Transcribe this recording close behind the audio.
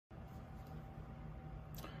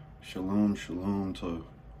Shalom, shalom to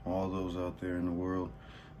all those out there in the world.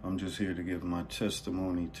 I'm just here to give my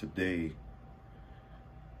testimony today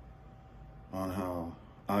on how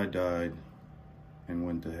I died and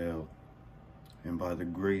went to hell. And by the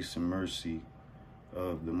grace and mercy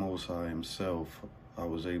of the Most High Himself, I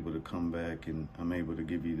was able to come back and I'm able to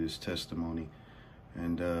give you this testimony.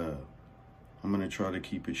 And I'm going to try to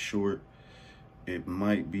keep it short. It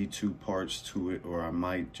might be two parts to it, or I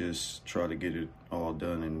might just try to get it all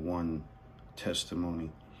done in one testimony.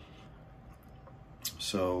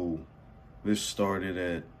 So this started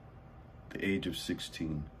at the age of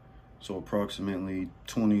 16. So approximately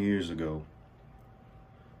 20 years ago.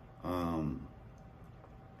 The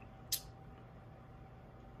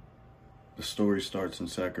story starts in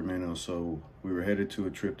Sacramento. So we were headed to a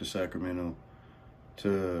trip to Sacramento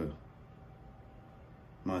to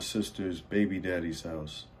my sister's baby daddy's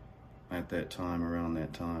house at that time, around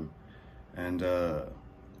that time. And I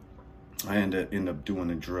ended up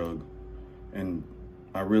doing a drug. And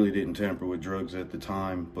I really didn't tamper with drugs at the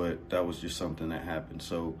time, but that was just something that happened.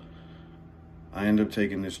 So I ended up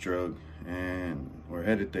taking this drug and we're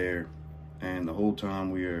headed there. And the whole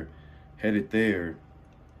time we are headed there,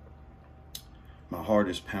 my heart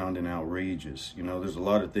is pounding outrageous. You know, there's a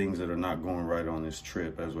lot of things that are not going right on this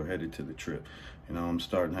trip as we're headed to the trip. You know, I'm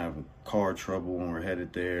starting having car trouble when we're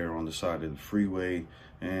headed there on the side of the freeway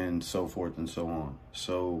and so forth and so on.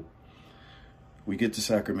 So we get to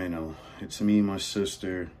Sacramento. It's me, my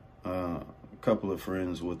sister, a couple of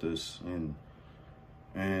friends with us, and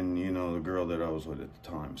you know, the girl that I was with at the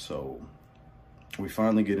time. So we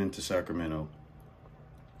finally get into Sacramento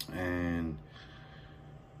and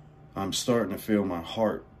I'm starting to feel my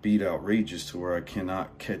heart beat outrageous to where I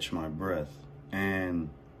cannot catch my breath. And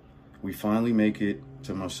we finally make it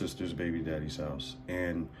to my sister's baby daddy's house.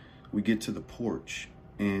 And we get to the porch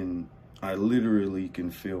and I literally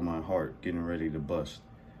can feel my heart getting ready to bust.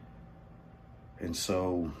 And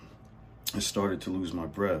so I started to lose my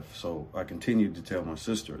breath. So I continued to tell my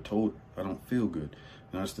sister, I told her, I don't feel good.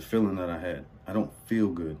 And that's the feeling that I had. I don't feel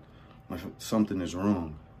good. Something is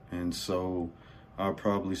wrong. And so I'll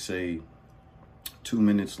probably say 2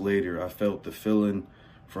 minutes later, I felt the feeling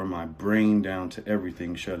from my brain down to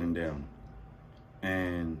everything shutting down.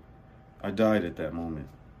 And I died at that moment.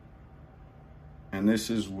 And this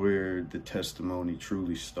is where the testimony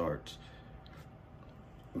truly starts.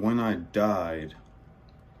 When I died,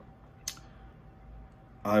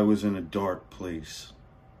 I was in a dark place,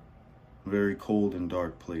 very cold and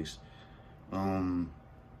dark place. And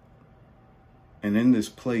in this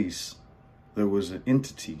place, there was an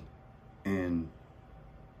entity, and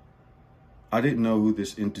I didn't know who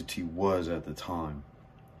this entity was at the time.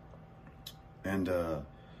 And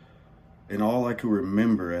all I could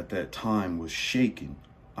remember at that time was shaking.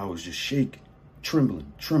 I was just shaking,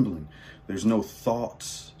 trembling. There's no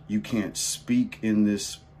thoughts. You can't speak in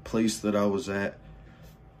this place that I was at.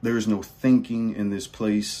 There is no thinking in this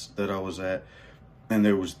place that I was at. And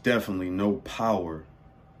there was definitely no power,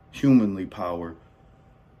 humanly power,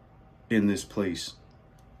 in this place.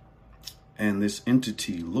 And this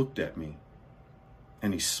entity looked at me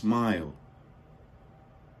and he smiled.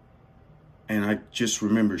 And I just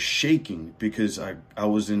remember shaking because I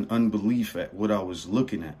was in unbelief at what I was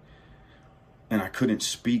looking at. And I couldn't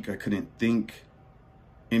speak. I couldn't think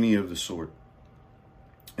any of the sort.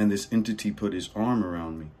 And this entity put his arm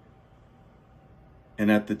around me.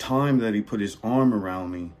 And at the time that he put his arm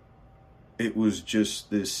around me, it was just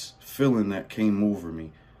this feeling that came over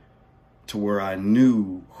me to where I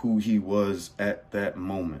knew who he was at that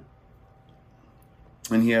moment.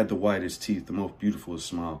 And he had the whitest teeth, the most beautiful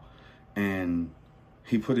smile. And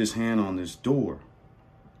he put his hand on this door.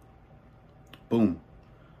 Boom.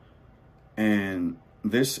 And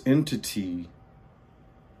this entity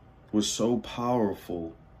was so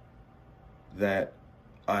powerful that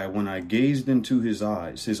when I gazed into his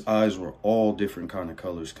eyes were all different kind of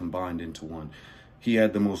colors combined into one. He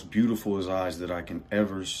had the most beautiful eyes that I've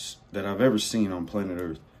ever seen on planet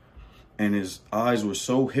Earth. And his eyes were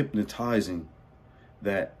so hypnotizing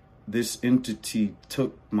that this entity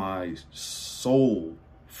took my soul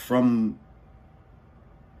from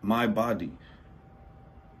my body.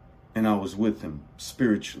 And I was with him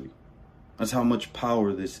spiritually. That's how much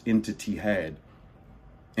power this entity had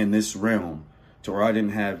in this realm, to where I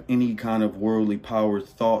didn't have any kind of worldly power,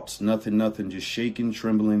 thoughts, nothing, just shaking,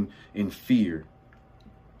 trembling in fear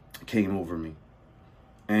came over me.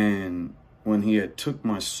 And when he had took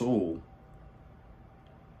my soul,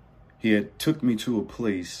 he had took me to a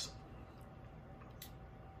place.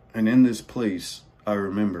 And in this place, I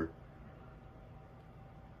remember,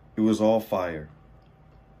 it was all fire.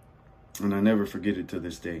 And I never forget it to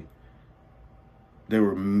this day. there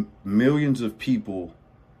were millions of people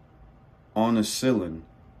on a ceiling.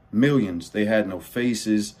 Millions. They had no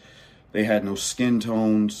faces. They had no skin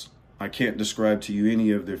tones. I can't describe to you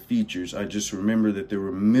any of their features. I just remember that there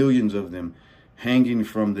were millions of them hanging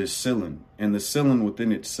from this ceiling. And the ceiling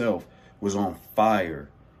within itself was on fire.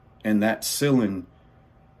 And that ceiling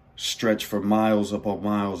stretched for miles upon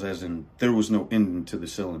miles, as in there was no ending to the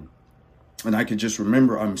ceiling. And I could just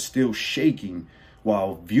remember I'm still shaking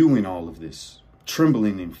while viewing all of this,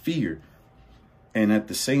 trembling in fear. And at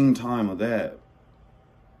the same time of that,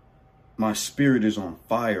 my spirit is on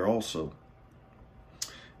fire also.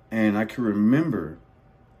 And I can remember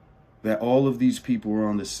that all of these people were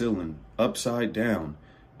on the ceiling, upside down,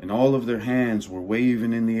 and all of their hands were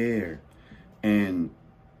waving in the air. And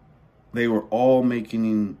they were all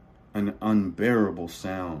making an unbearable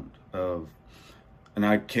sound of, and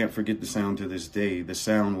I can't forget the sound to this day. The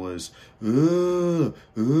sound was, and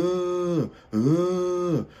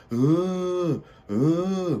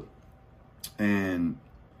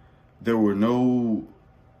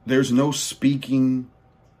there's no speaking.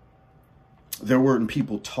 There weren't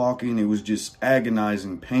people talking. It was just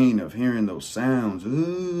agonizing pain of hearing those sounds.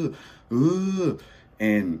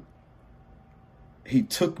 And he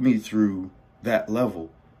took me through that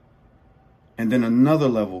level. And then another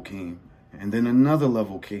level came. And then another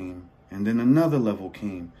level came. And then another level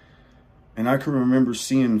came. And I can remember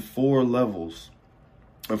seeing 4 levels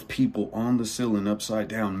of people on the ceiling upside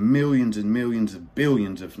down. Millions and millions of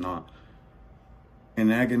billions, if not.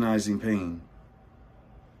 In agonizing pain.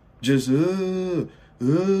 Just, and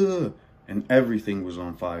everything was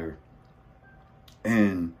on fire.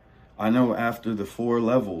 And I know after the 4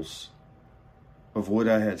 levels of what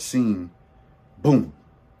I had seen, boom,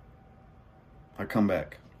 I come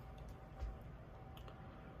back.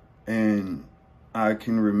 And I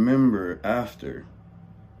can remember after,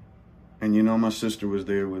 and you know, my sister was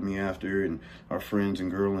there with me after, and our friends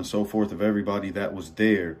and girl and so forth, of everybody that was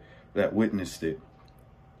there that witnessed it.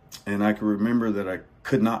 And I can remember that I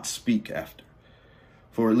could not speak after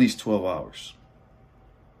for at least 12 hours.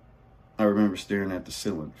 I remember staring at the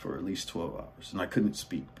ceiling for at least 12 hours. And I couldn't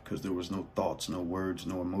speak because there was no thoughts, no words,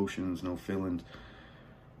 no emotions, no feelings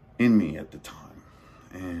in me at the time.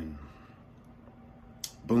 And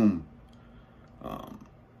boom.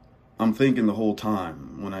 I'm thinking the whole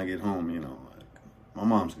time when I get home, you know, like, my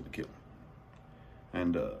mom's going to kill me.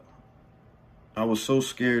 And I was so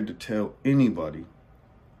scared to tell anybody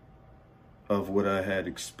of what I had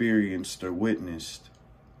experienced or witnessed,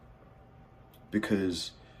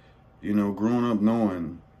 because, you know, growing up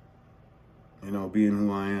knowing, you know, being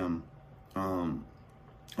who I am,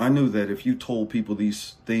 I knew that if you told people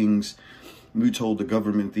these things, you told the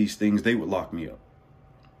government these things, they would lock me up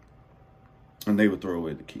and they would throw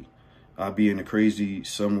away the key. I'd be in a crazy home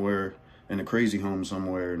somewhere,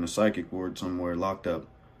 in a psychic ward somewhere, locked up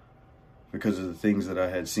because of the things that I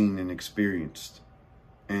had seen and experienced.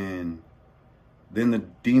 And then the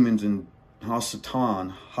demons in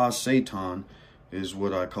Hasatan is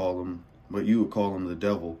what I call them, but you would call them the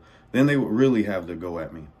devil. Then they would really have to go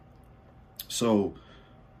at me. So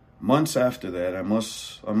months after that, I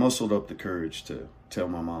muscled up the courage to tell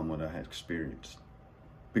my mom what I had experienced,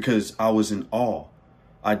 because I was in awe.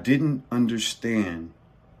 I didn't understand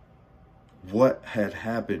what had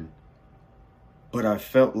happened, but I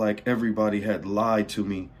felt like everybody had lied to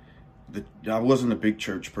me. I wasn't a big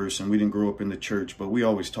church person. We didn't grow up in the church, but we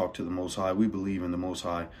always talked to the Most High. We believe in the Most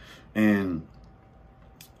High. And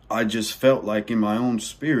I just felt like in my own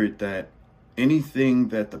spirit that anything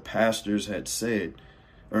that the pastors had said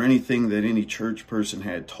or anything that any church person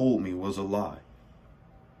had told me was a lie.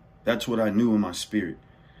 That's what I knew in my spirit.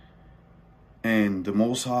 And the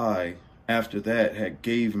Most High, after that, had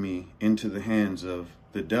gave me into the hands of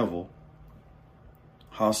the devil,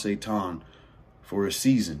 Ha-Satan, for a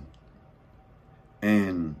season.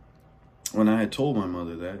 And when I had told my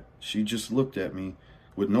mother that, she just looked at me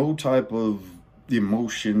with no type of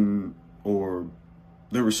emotion or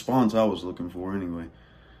the response I was looking for anyway.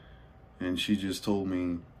 And she just told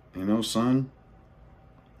me, you know, son,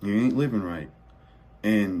 you ain't living right.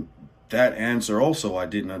 And that answer also I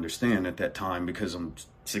didn't understand at that time, because I'm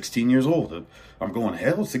 16 years old. I'm going to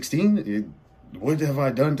hell, 16? What have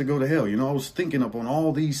I done to go to hell? You know, I was thinking up on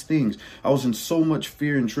all these things. I was in so much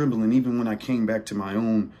fear and trembling, even when I came back to my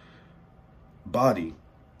own body.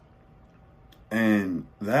 And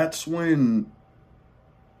that's when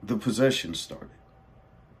the possession started.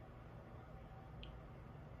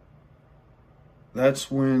 That's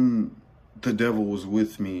when the devil was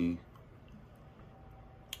with me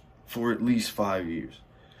for at least 5 years.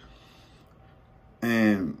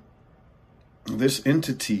 And this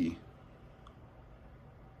entity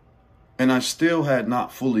And I still had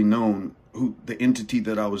not fully known who the entity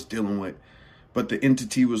that I was dealing with. But the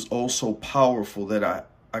entity was also powerful that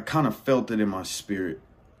I kind of felt it in my spirit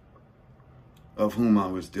of whom I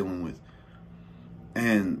was dealing with.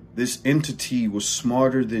 And this entity was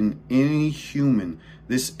smarter than any human.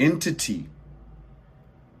 This entity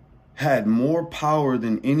had more power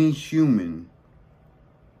than any human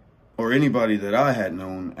or anybody that I had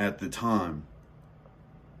known at the time.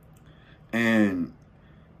 And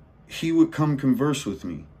he would come converse with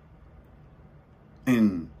me.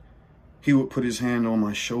 And he would put his hand on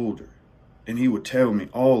my shoulder. And he would tell me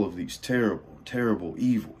all of these terrible,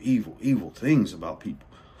 evil things about people.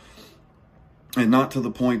 And not to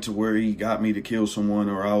the point to where he got me to kill someone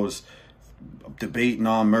or I was debating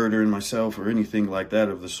on murdering myself or anything like that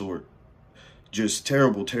of the sort. Just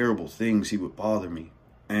terrible things. He would bother me.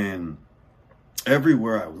 And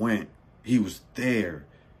everywhere I went, he was there.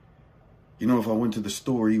 You know, if I went to the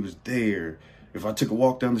store, he was there. If I took a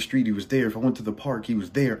walk down the street, he was there. If I went to the park, he was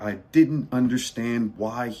there. I didn't understand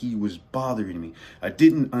why he was bothering me. I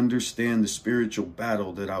didn't understand the spiritual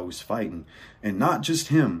battle that I was fighting. And not just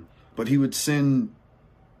him, but he would send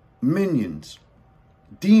minions,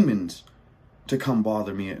 demons, to come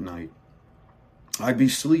bother me at night. I'd be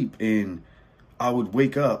asleep and I would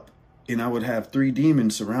wake up and I would have 3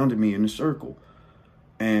 demons surrounding me in a circle.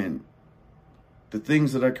 And the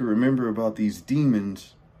things that I could remember about these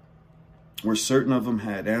demons were certain of them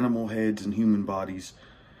had animal heads and human bodies.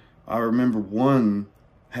 I remember one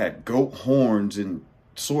had goat horns and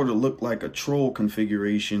sort of looked like a troll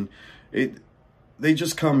configuration. They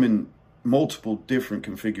just come in multiple different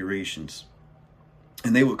configurations.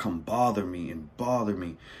 And they would come bother me.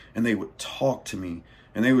 And they would talk to me.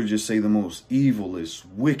 And they would just say the most evilest,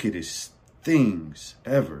 wickedest things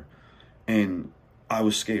ever. And I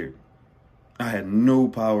was scared. I had no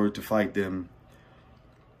power to fight them.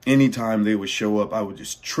 Anytime they would show up, I would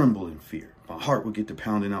just tremble in fear. My heart would get to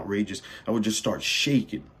pounding outrageous. I would just start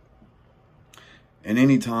shaking. And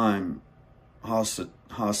anytime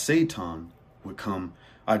Satan would come,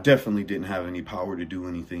 I definitely didn't have any power to do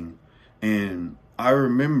anything. And I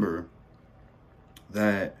remember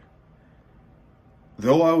that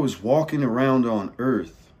though I was walking around on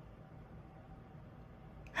earth,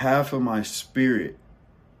 half of my spirit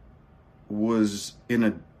was in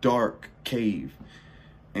a dark cave.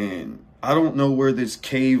 And I don't know where this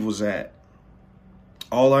cave was at.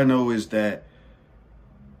 All I know is that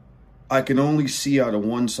I can only see out of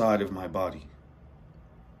one side of my body.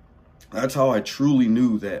 That's how I truly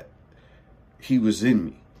knew that he was in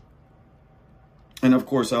me. And of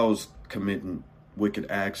course, I was committing wicked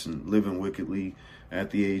acts and living wickedly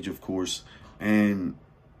at the age, of course. And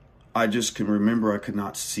I just can remember I could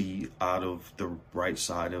not see out of the right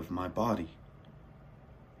side of my body.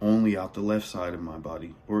 Only out the left side of my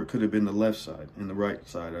body. Or it could have been the left side and the right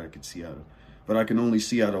side I could see out of. But I can only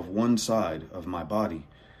see out of one side of my body.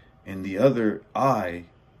 And the other eye,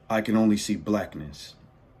 I can only see blackness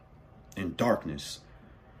and darkness.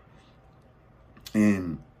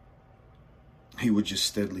 And he would just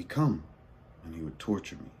steadily come. And he would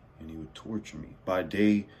torture me. And he would torture me by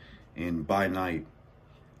day and by night.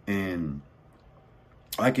 And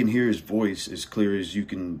I can hear his voice as clear as you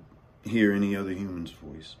can hear any other human's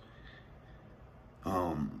voice.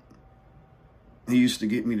 He used to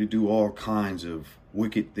get me to do all kinds of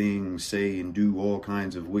wicked things, say and do all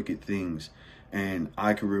kinds of wicked things. And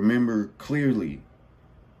I can remember clearly,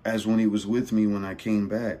 as when he was with me when I came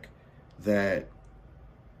back, that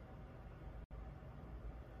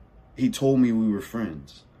he told me we were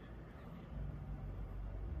friends.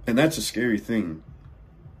 And that's a scary thing,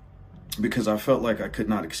 because I felt like I could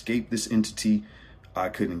not escape this entity. I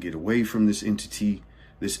couldn't get away from this entity.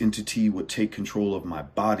 This entity would take control of my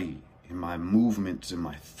body and my movements and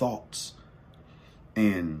my thoughts.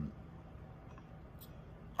 And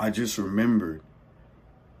I just remembered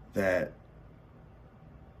that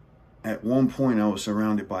at one point I was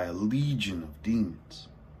surrounded by a legion of demons.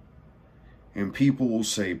 And people will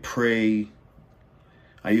say, pray.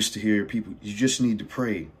 I used to hear people, you just need to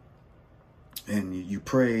pray. And you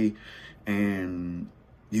pray, and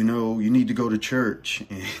you know, you need to go to church.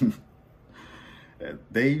 And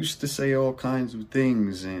they used to say all kinds of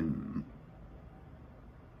things. And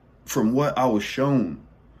from what I was shown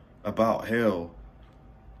about hell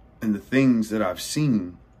and the things that I've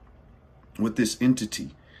seen with this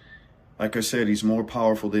entity, like I said, he's more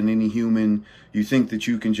powerful than any human. You think that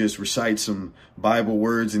you can just recite some Bible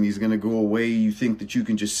words and he's going to go away. You think that you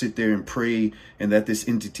can just sit there and pray and that this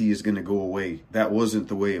entity is going to go away. That wasn't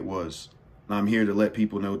the way it was. And I'm here to let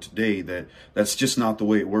people know today that that's just not the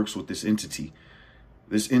way it works with this entity.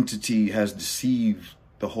 This entity has deceived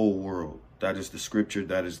the whole world. That is the scripture.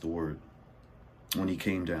 That is the word when he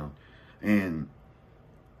came down. And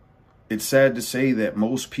it's sad to say that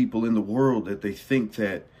most people in the world, that they think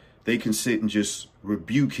that they can sit and just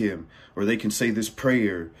rebuke him, or they can say this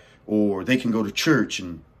prayer, or they can go to church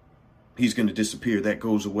and he's going to disappear. That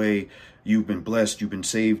goes away. You've been blessed. You've been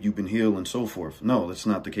saved. You've been healed, and so forth. No, that's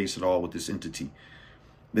not the case at all with this entity.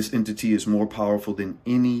 This entity is more powerful than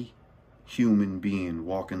any human being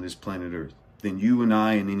walking this planet Earth, than you and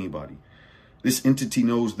I and anybody. This entity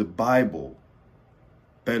knows the Bible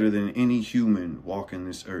better than any human walking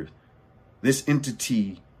this earth. This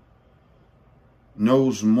entity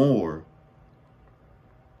knows more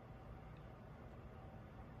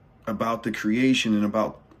about the creation and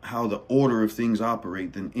about how the order of things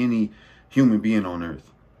operate than any human being on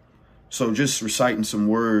earth. So just reciting some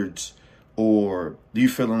words, or you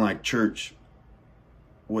feeling like church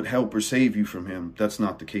would help or save you from him, that's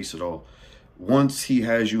not the case at all. Once he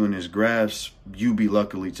has you in his grasp, you be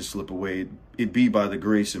lucky to slip away. It be by the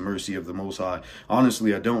grace and mercy of the Most High.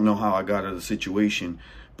 Honestly, I don't know how I got out of the situation,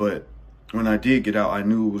 but when I did get out, I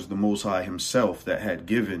knew it was the Most High himself that had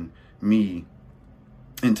given me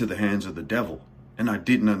into the hands of the devil, and I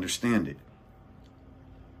didn't understand it.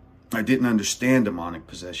 I didn't understand demonic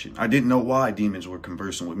possession. I didn't know why demons were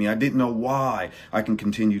conversing with me. I didn't know why I can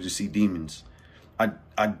continue to see demons.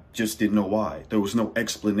 I just didn't know why. There was no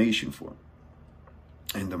explanation for it.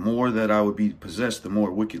 And the more that I would be possessed, the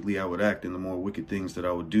more wickedly I would act, and the more wicked things that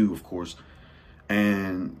I would do, of course.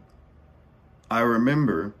 And I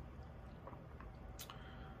remember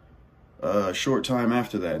a short time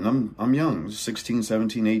after that, and I'm young, 16,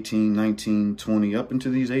 17, 18, 19, 20, up into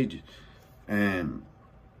these ages. And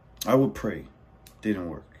I would pray. Didn't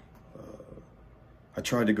work. I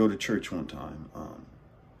tried to go to church one time.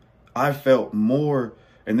 I felt more,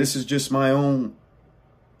 and this is just my own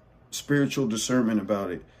spiritual discernment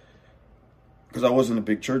about it, because I wasn't a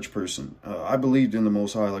big church person. I believed in the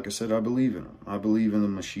Most High. Like I said, I believe in him. I believe in the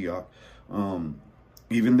Mashiach.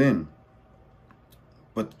 Even then.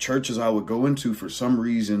 But the churches I would go into, for some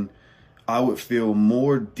reason, I would feel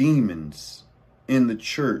more demons in the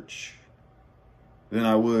church than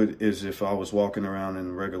I would as if I was walking around in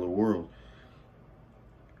the regular world.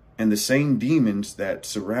 And the same demons that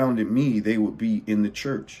surrounded me, they would be in the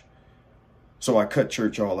church. So I cut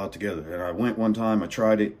church all out together. And I went one time, I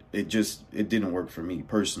tried it. It didn't work for me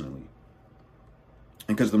personally.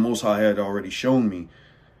 And because the Most High had already shown me,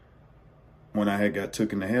 when I had got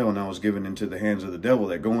taken to hell and I was given into the hands of the devil,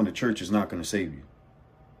 that going to church is not going to save you.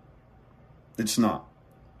 It's not.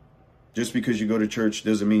 Just because you go to church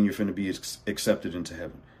doesn't mean you're going to be accepted into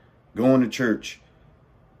heaven. Going to church,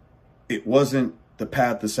 it wasn't the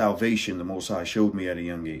path to salvation the Most High showed me at a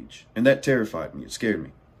young age. And that terrified me. It scared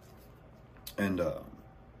me. And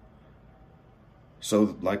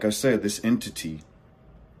so, like I said, this entity,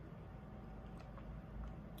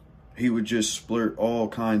 he would just splurt all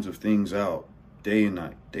kinds of things out day and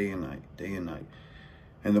night, day and night, day and night.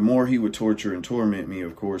 And the more he would torture and torment me,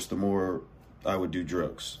 of course, the more I would do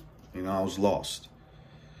drugs. You know, I was lost.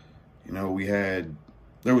 You know,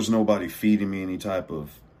 there was nobody feeding me any type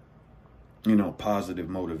of, positive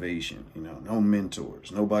motivation. No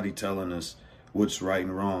mentors, nobody telling us what's right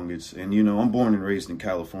and wrong. I'm born and raised in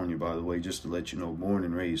California, by the way, just to let you know, born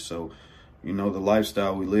and raised. So, the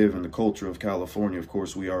lifestyle we live and the culture of California, of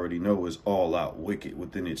course, we already know is all out wicked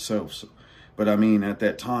within itself. So, but I mean, at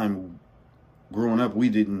that time, growing up, I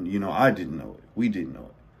didn't know it. We didn't know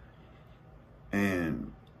it.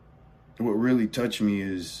 And what really touched me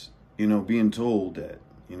is, being told that,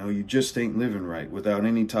 you just ain't living right without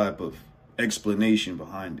any type of explanation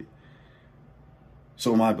behind it.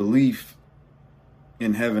 So my belief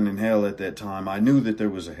in heaven and hell at that time, I knew that there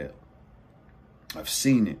was a hell. I've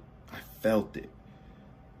seen it. I felt it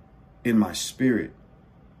in my spirit.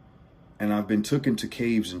 And I've been taken to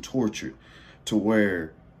caves and tortured to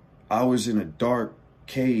where I was in a dark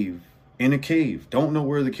cave, in a cave. Don't know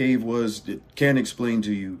where the cave was. Can't explain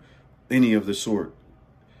to you any of the sort.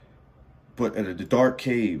 But at a dark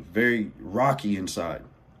cave, very rocky inside,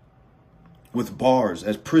 with bars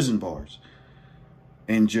as prison bars,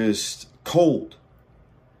 and just cold.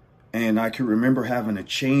 And I can remember having a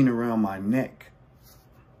chain around my neck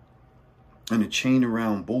and a chain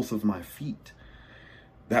around both of my feet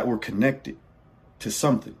that were connected to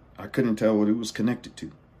something. I couldn't tell what it was connected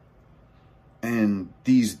to. And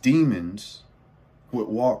these demons would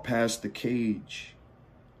walk past the cage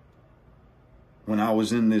when I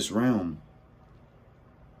was in this realm,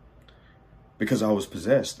 because I was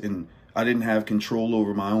possessed and I didn't have control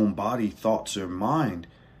over my own body, thoughts, or mind.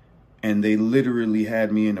 And they literally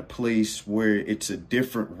had me in a place where it's a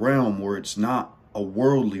different realm, where it's not a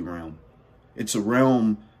worldly realm. It's a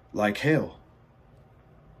realm like hell.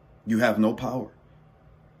 You have no power.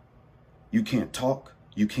 You can't talk.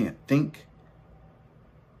 You can't think.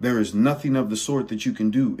 There is nothing of the sort that you can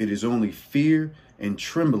do. It is only fear and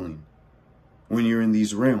trembling when you're in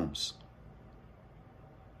these realms.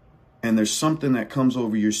 And there's something that comes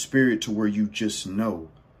over your spirit to where you just know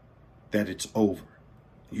that it's over.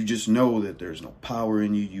 You just know that there's no power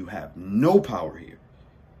in you. You have no power here.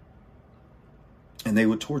 And they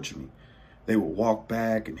would torture me. They would walk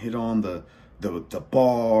back and hit on the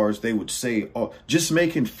bars. They would say, oh, just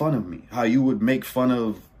making fun of me. How you would make fun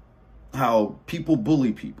of how people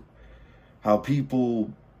bully people. How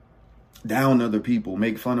people down other people,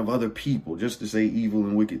 make fun of other people, just to say evil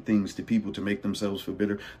and wicked things to people to make themselves feel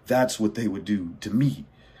bitter. That's what they would do to me.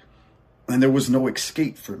 And there was no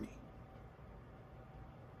escape for me.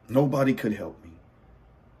 Nobody could help me.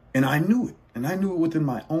 And I knew it. And I knew it within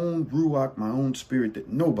my own ruach, my own spirit, that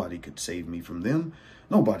nobody could save me from them.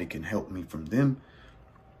 Nobody can help me from them.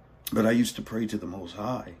 But I used to pray to the Most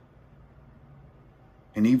High.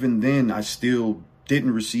 And even then, I still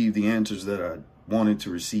didn't receive the answers that I wanted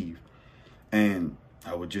to receive. And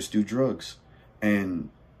I would just do drugs. And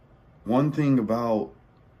one thing about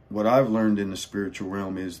what I've learned in the spiritual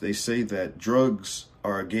realm is they say that drugs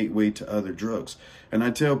are a gateway to other drugs. And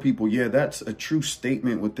I tell people, yeah, that's a true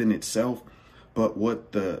statement within itself. But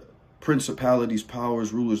what the principalities,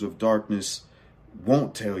 powers, rulers of darkness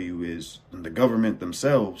won't tell you is, and the government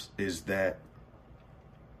themselves, is that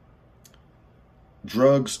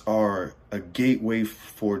drugs are a gateway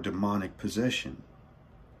for demonic possession.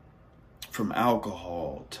 From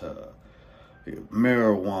alcohol to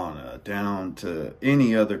marijuana down to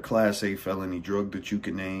any other Class A felony drug that you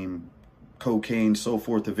can name, cocaine, so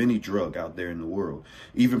forth, of any drug out there in the world,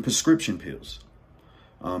 even prescription pills,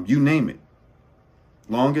 you name it.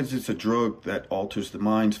 Long as it's a drug that alters the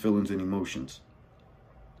minds, feelings, and emotions.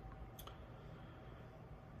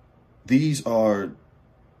 These are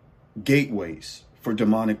gateways for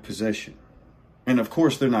demonic possession. And of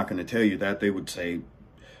course, they're not going to tell you that. They would say,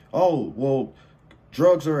 oh, well,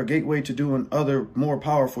 drugs are a gateway to doing other more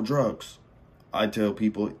powerful drugs. I tell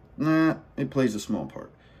people, nah, it plays a small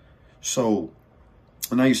part. So,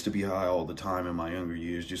 and I used to be high all the time in my younger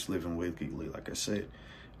years, just living wickedly, like I said.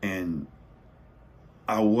 And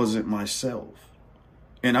I wasn't myself.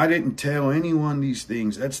 And I didn't tell anyone these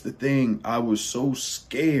things. That's the thing. I was so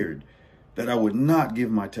scared that I would not give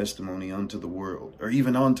my testimony unto the world, or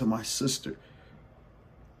even unto my sister,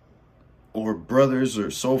 or brothers, or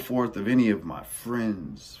so forth, of any of my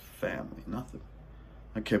friends, family, nothing.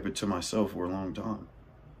 I kept it to myself for a long time.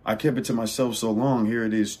 I kept it to myself so long, here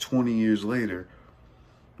it is 20 years later,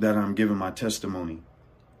 that I'm giving my testimony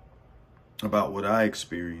about what I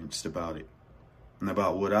experienced about it, and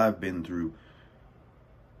about what I've been through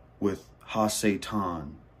with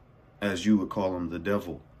Ha-Satan, as you would call him, the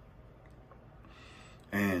devil.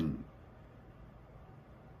 And,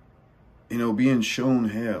 you know, being shown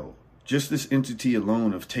hell, just this entity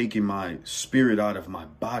alone of taking my spirit out of my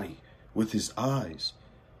body with his eyes,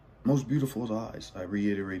 most beautiful eyes, I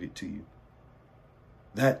reiterate it to you.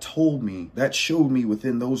 That told me, that showed me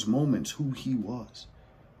within those moments who he was.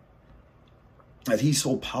 That he's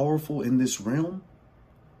so powerful in this realm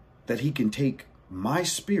that he can take my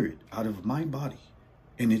spirit out of my body,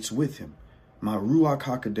 and it's with him. My Ruach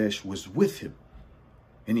HaKodesh was with him,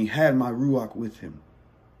 and he had my Ruach with him.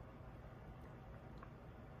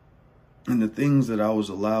 And the things that I was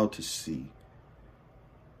allowed to see,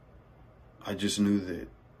 I just knew that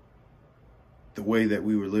the way that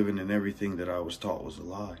we were living and everything that I was taught was a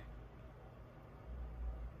lie.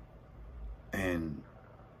 And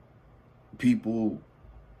people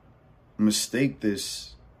mistake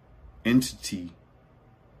this entity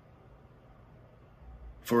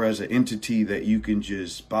for as an entity that you can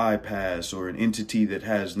just bypass, or an entity that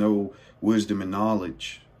has no wisdom and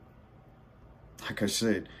knowledge. Like I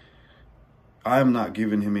said, I'm not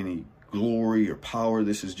giving him any glory or power.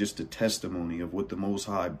 This is just a testimony of what the Most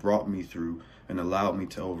High brought me through and allowed me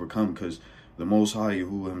to overcome, because the Most High,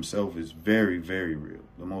 Yahuwah himself, is very, very real.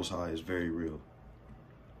 The Most High is very real.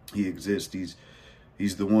 He exists.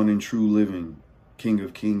 He's the one and true living King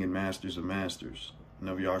of Kings and Masters of Masters.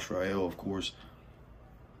 Navi Yashrael, of course.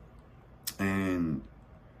 And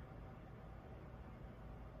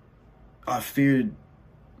I feared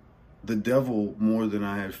the devil more than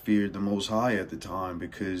I had feared the Most High at the time,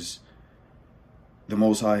 because the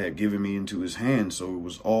Most High had given me into his hands. So it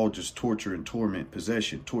was all just torture and torment,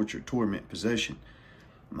 possession, torture, torment, possession.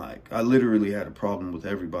 Like, I literally had a problem with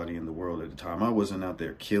everybody in the world at the time. I wasn't out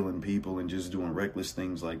there killing people and just doing reckless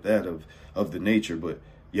things like that of the nature, but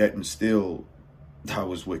yet and still I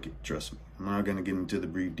was wicked, trust me. I'm not going to get into the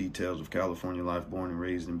brief details of California life, born and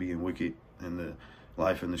raised and being wicked and the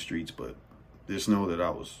life in the streets, but just know that I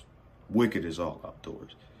was wicked as all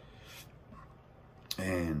outdoors.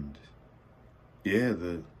 And yeah,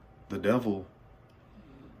 the devil,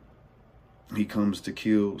 he comes to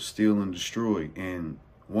kill, steal, and destroy. And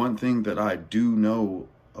one thing that I do know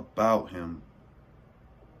about him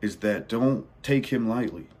is that don't take him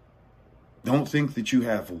lightly. Don't think that you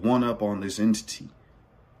have one up on this entity.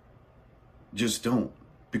 Just don't,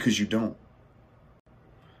 because you don't.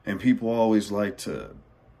 And people always like to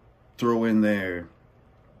throw in there,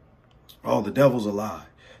 oh, the devil's a lie.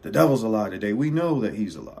 The devil's a lie today. We know that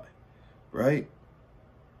he's a lie, right?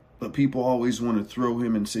 But people always want to throw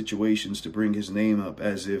him in situations to bring his name up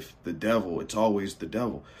as if the devil, it's always the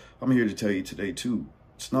devil. I'm here to tell you today too,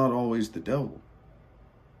 it's not always the devil.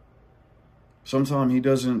 Sometimes he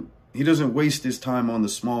doesn't waste his time on the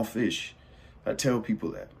small fish. I tell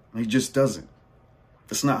people that. He just doesn't.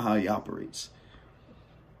 That's not how he operates.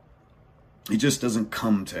 He just doesn't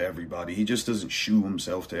come to everybody. He just doesn't shoo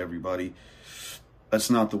himself to everybody. That's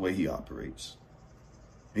not the way he operates.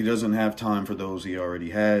 He doesn't have time for those he already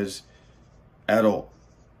has at all.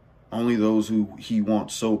 Only those who he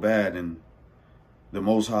wants so bad, and the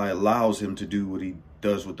Most High allows him to do what he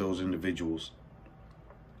does with those individuals.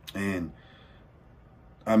 And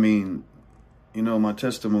I mean, you know, my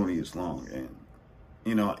testimony is long, and,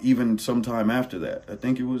 you know, even sometime after that, I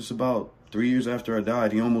think it was about 3 years after I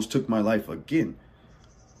died, he almost took my life again.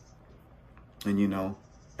 And, you know,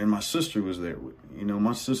 and my sister was there with me. You know,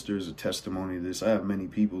 my sister is a testimony to this. I have many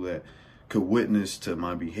people that could witness to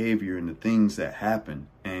my behavior and the things that happened.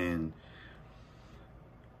 And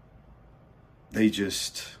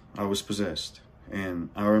I was possessed. And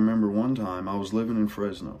I remember one time I was living in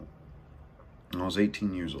Fresno. And I was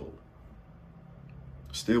 18 years old.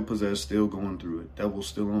 Still possessed, still going through it. Devil's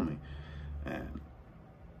still on me. And,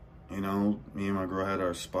 you know, me and my girl had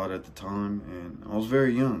our spot at the time. And I was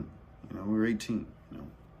very young. You know, we were 18, you know.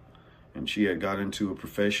 And she had got into a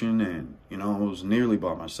profession. And, you know, I was nearly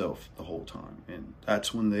by myself the whole time. And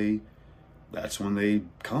that's when they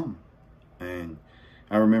come. And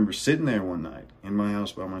I remember sitting there one night in my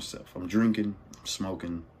house by myself. I'm drinking, I'm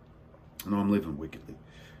smoking. You know, I'm living wickedly.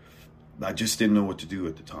 I just didn't know what to do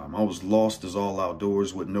at the time. I was lost as all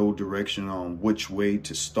outdoors with no direction on which way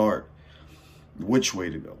to start, which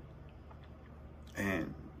way to go.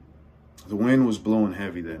 And the wind was blowing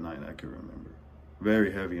heavy that night, I can remember.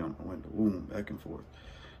 Very heavy on my window, boom, back and forth.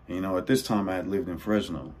 And, you know, at this time I had lived in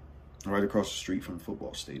Fresno, right across the street from the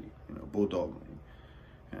football stadium, you know, Bulldog Lane.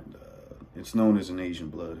 And it's known as an Asian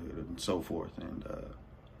bloodhood and so forth. And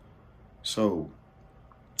so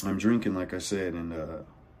I'm drinking, like I said, and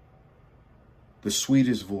the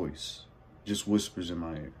sweetest voice just whispers in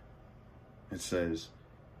my ear. It says,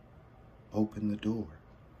 open the door.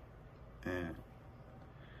 And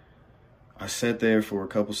I sat there for a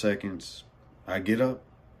couple seconds. I get up.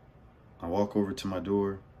 I walk over to my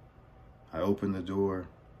door. I open the door.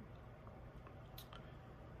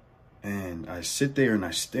 And I sit there and I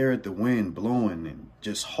stare at the wind blowing and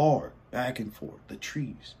just hard, back and forth, the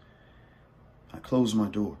trees. I close my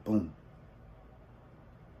door. Boom.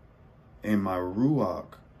 And my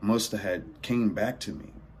Ruach must have had came back to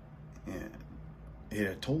me. And it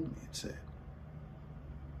had told me, it said,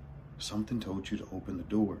 something told you to open the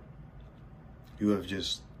door. You have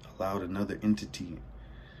just allowed another entity.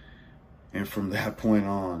 And from that point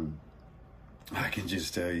on, I can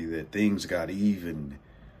just tell you that things got even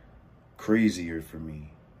crazier for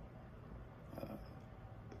me.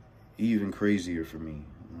 Even crazier for me.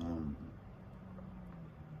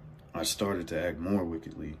 I started to act more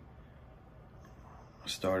wickedly. I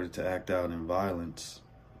started to act out in violence,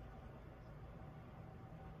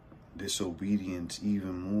 disobedience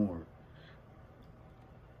even more,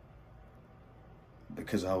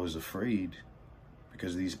 because I was afraid,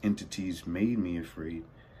 because these entities made me afraid,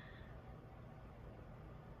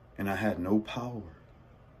 and I had no power,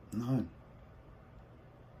 none.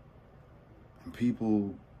 And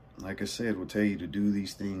people, like I said, will tell you to do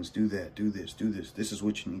these things, do that, do this, this is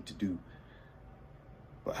what you need to do.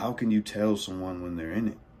 But how can you tell someone when they're in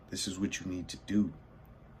it, this is what you need to do?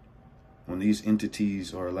 When these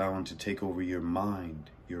entities are allowing to take over your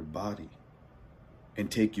mind, your body,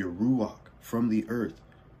 and take your Ruach from the earth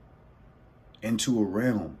into a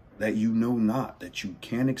realm that you know not, that you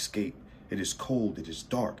can't escape. It is cold, it is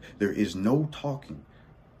dark, there is no talking.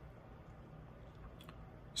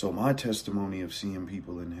 So my testimony of seeing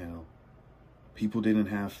people in hell, people didn't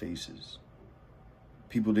have faces.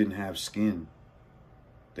 People didn't have skin.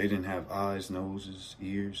 They didn't have eyes, noses,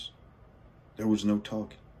 ears. There was no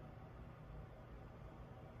talking.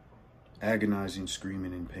 agonizing,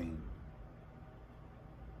 screaming in pain.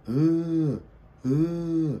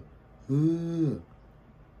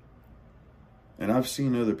 And I've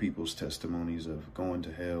seen other people's testimonies of going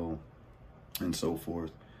to hell and so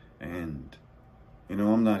forth. And,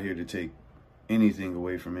 I'm not here to take anything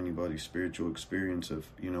away from anybody's spiritual experience of,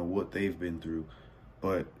 what they've been through.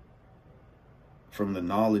 But from the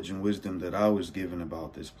knowledge and wisdom that I was given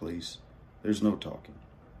about this place, there's no talking.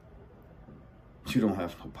 You don't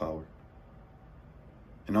have no power.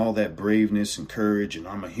 And all that braveness and courage and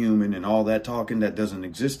I'm a human and all that talking, that doesn't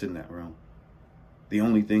exist in that realm. The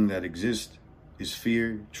only thing that exists is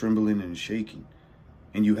fear, trembling, and shaking.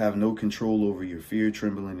 And you have no control over your fear,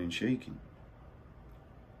 trembling, and shaking.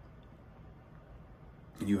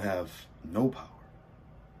 You have no power.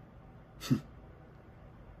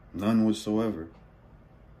 None whatsoever.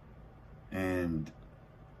 And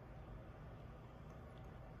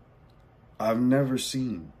I've never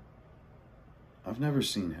seen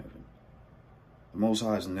heaven. The Most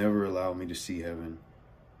High has never allowed me to see heaven.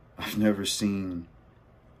 I've never seen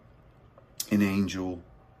an angel.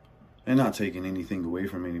 And not taking anything away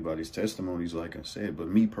from anybody's testimonies, like I said, but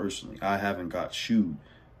me personally, I haven't got shewed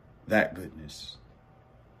that goodness.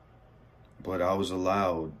 But I was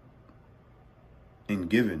allowed and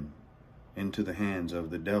given into the hands of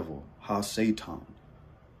the devil, Ha-Satan,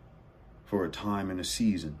 for a time and a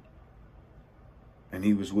season. And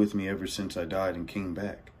he was with me ever since I died and came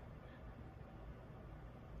back.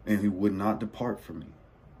 And he would not depart from me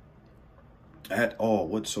at all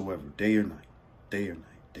whatsoever, day or night, day or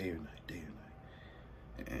night, day or night, day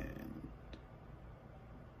or night. And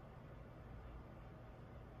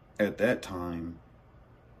at that time,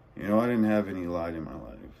 I didn't have any light in my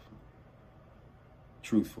life.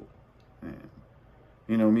 Truthful. And,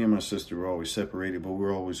 me and my sister were always separated, but we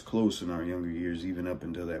were always close in our younger years, even up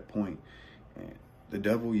until that point. And the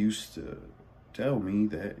devil used to tell me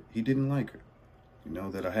that he didn't like her.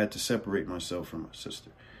 That I had to separate myself from my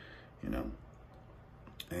sister.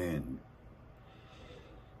 And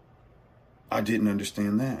I didn't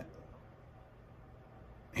understand that.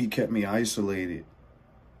 He kept me isolated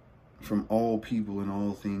from all people and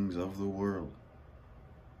all things of the world.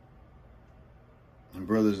 And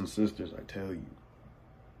brothers and sisters, I tell you,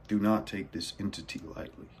 do not take this entity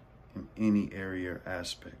lightly in any area or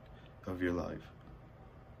aspect of your life.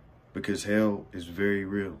 Because hell is very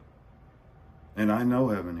real. And I know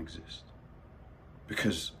heaven exists.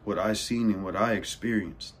 Because what I seen and what I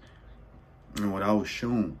experienced and what I was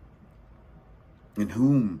shown and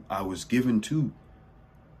whom I was given to,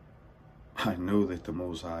 I know that the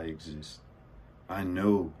Most High exists. I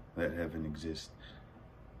know that heaven exists.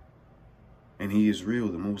 And he is real.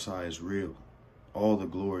 The Most High is real. All the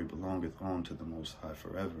glory belongeth unto the Most High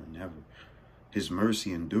forever and ever. His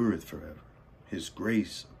mercy endureth forever. His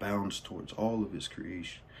grace abounds towards all of his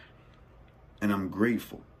creation. And I'm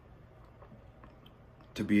grateful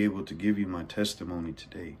to be able to give you my testimony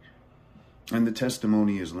today. And the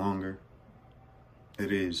testimony is longer.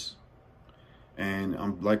 It is.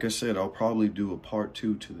 And like I said, I'll probably do a part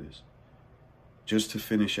 2 to this, just to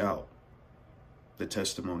finish out the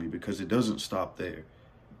testimony, because it doesn't stop there.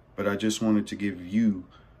 But I just wanted to give you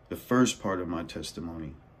the first part of my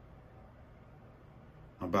testimony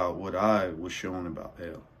about what I was shown about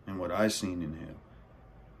hell and what I seen in hell,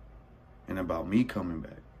 and about me coming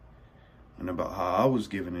back, and about how I was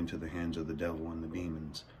given into the hands of the devil and the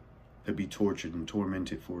demons to be tortured and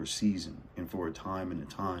tormented for a season and for a time and a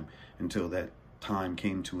time until that time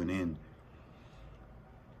came to an end.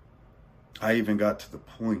 I even got to the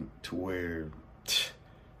point to where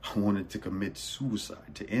I wanted to commit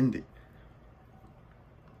suicide to end it.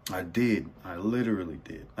 I did. I literally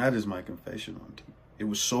did. That is my confession on TV. It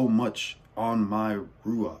was so much on my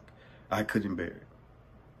ruach, I couldn't bear it.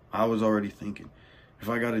 I was already thinking, if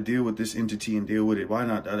I got to deal with this entity and deal with it, why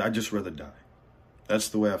not? I'd just rather die. That's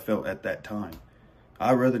the way I felt at that time.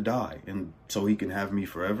 I'd rather die, and so he can have me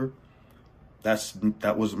forever.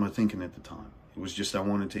 That wasn't my thinking at the time. It was just I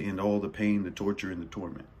wanted to end all the pain, the torture, and the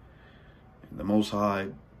torment. And the Most High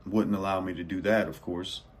wouldn't allow me to do that, of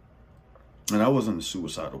course. And I wasn't a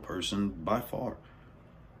suicidal person, by far.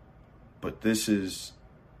 But this is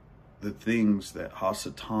the things that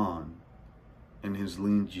Ha-Satan and his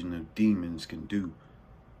legion of demons can do.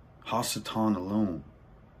 Ha-Satan alone.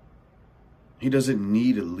 He doesn't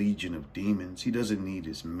need a legion of demons. He doesn't need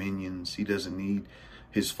his minions. He doesn't need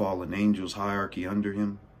his fallen angels hierarchy under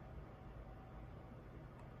him.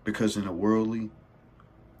 Because in a worldly,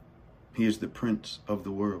 he is the prince of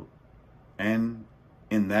the world. And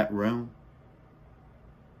in that realm,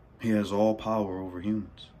 he has all power over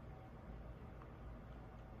humans.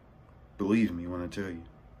 Believe me when I tell you.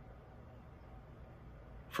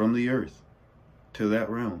 from the earth to that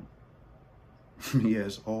realm. He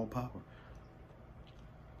has all power.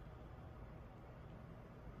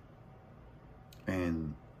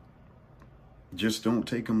 And just don't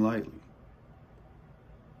take him lightly.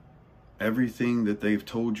 Everything that they've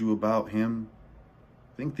told you about him,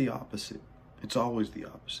 think the opposite. It's always the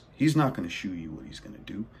opposite. He's not going to show you what he's going to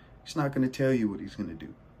do. He's not going to tell you what he's going to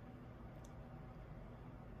do.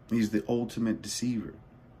 He's the ultimate deceiver.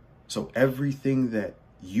 So everything that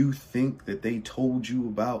you think that they told you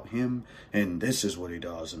about him, and this is what he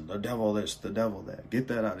does, and the devil this, the devil that, get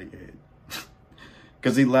that out of your head.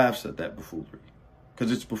 Because he laughs at that buffoonery.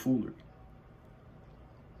 Because it's buffoonery.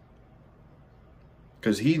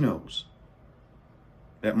 Because he knows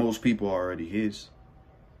that most people are already his.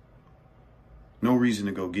 No reason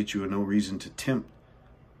to go get you, and no reason to tempt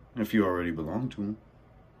if you already belong to him.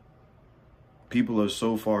 People are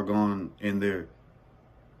so far gone in their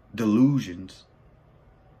delusions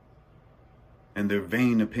and their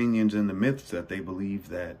vain opinions and the myths that they believe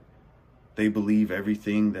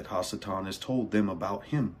everything that Hasatan has told them about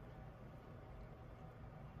him.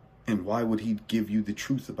 And why would he give you the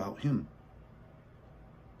truth about him?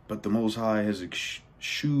 But the Most High has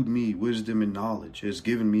shewed me wisdom and knowledge, has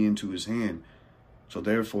given me into his hand. So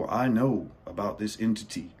therefore I know about this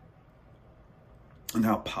entity and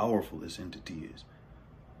how powerful this entity is.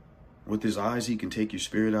 With his eyes, he can take your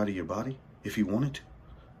spirit out of your body if he wanted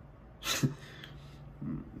to.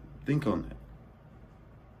 Think on that.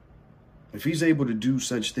 If he's able to do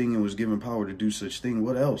such thing and was given power to do such thing,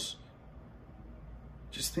 what else?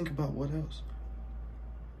 Just think about what else.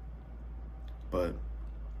 But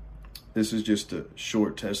this is just a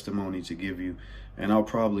short testimony to give you, and I'll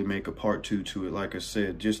probably make a part 2 to it, like I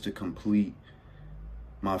said, just to complete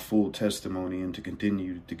my full testimony and to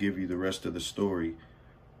continue to give you the rest of the story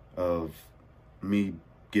of me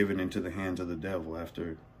given into the hands of the devil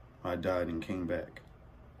after I died and came back.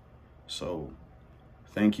 So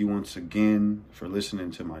thank you once again for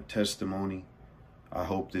listening to my testimony. I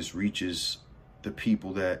hope this reaches the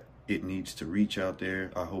people that it needs to reach out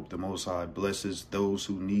there. I hope the Most High blesses those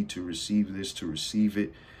who need to receive this to receive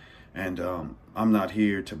it. And I'm not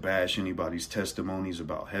here to bash anybody's testimonies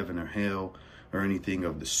about heaven or hell or anything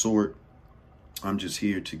of the sort. I'm just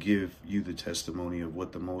here to give you the testimony of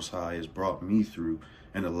what the Most High has brought me through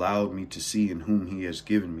and allowed me to see in whom he has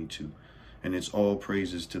given me to. And it's all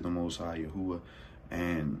praises to the Most High Yahuwah.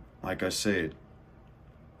 And like I said,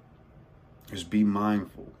 just be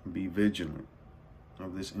mindful, be vigilant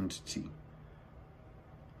of this entity.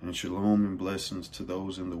 And shalom and blessings to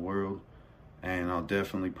those in the world. And I'll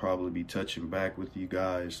definitely probably be touching back with you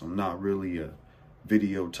guys. I'm not really a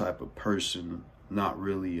video type of person, not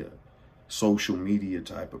really a social media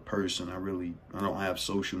type of person. I don't have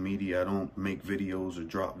social media. I don't make videos or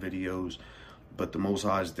drop videos. But the Most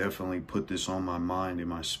High has definitely put this on my mind and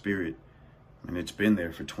my spirit. And it's been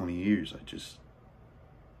there for 20 years. I just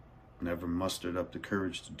never mustered up the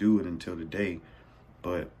courage to do it until today.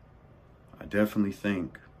 But I definitely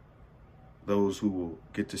thank those who will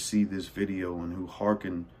get to see this video and who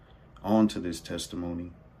hearken on to this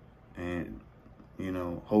testimony. And, you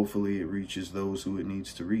know, hopefully it reaches those who it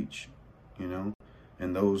needs to reach, you know,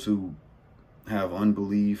 and those who have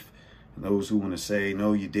unbelief, and those who want to say,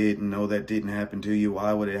 no, you didn't, no, that didn't happen to you,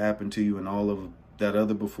 why would it happen to you, and all of that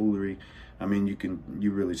other buffoonery. I mean,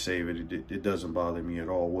 you really save it. It doesn't bother me at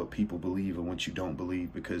all what people believe and what you don't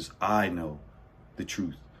believe, because I know the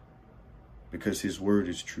truth, because his word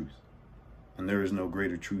is truth, and there is no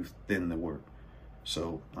greater truth than the word.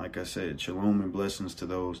 So like I said, shalom and blessings to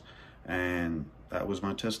those, and that was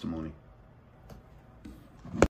my testimony.